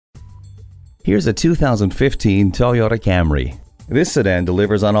Here's a 2015 Toyota Camry. This sedan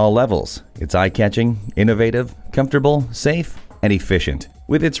delivers on all levels. It's eye-catching, innovative, comfortable, safe, and efficient.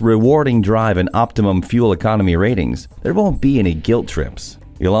 With its rewarding drive and optimum fuel economy ratings, there won't be any guilt trips.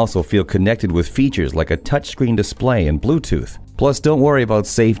 You'll also feel connected with features like a touchscreen display and Bluetooth. Plus, don't worry about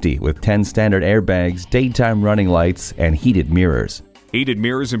safety with 10 standard airbags, daytime running lights, and heated mirrors. Heated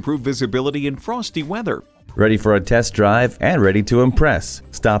mirrors improve visibility in frosty weather. Ready for a test drive and ready to impress?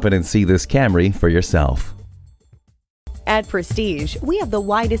 Stop in and see this Camry for yourself. At Prestige, we have the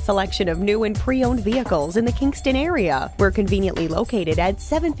widest selection of new and pre-owned vehicles in the Kingston area. We're conveniently located at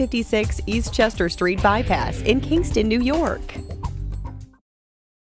 756 East Chester Street Bypass in Kingston, New York.